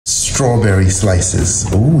strawberry slices.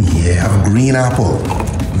 Oh yeah, green apple.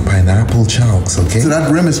 Pineapple chunks, okay? So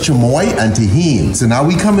that rim is chamoy and tahini. So now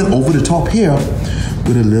we coming over the top here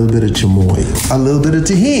with a little bit of chamoy, a little bit of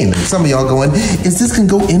tahini. Some of y'all going, is this can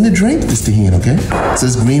go in the drink? This tahini, okay? So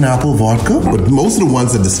it's green apple vodka, but most of the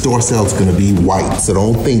ones at the store sell is gonna be white. So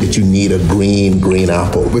don't think that you need a green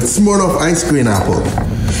apple. But Smirnoff ice green apple.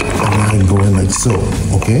 And then go in like so,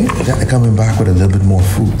 okay? Coming back with a little bit more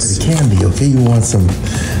fruits. The candy, okay? You want some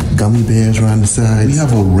gummy bears around the side. We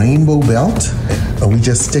have a rainbow belt, and we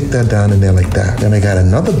just stick that down in there like that. Then I got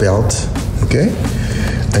another belt, okay?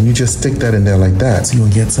 And you just stick that in there like that. So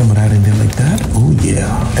you'll get some of that in there like that. Oh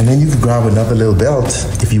yeah. And then you can grab another little belt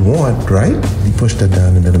if you want, right? You push that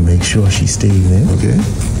down in there to make sure she stays in, okay?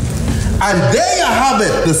 And there you have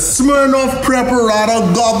it, the Smirnoff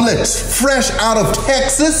Preparada Goblet, fresh out of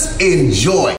Texas. Enjoy.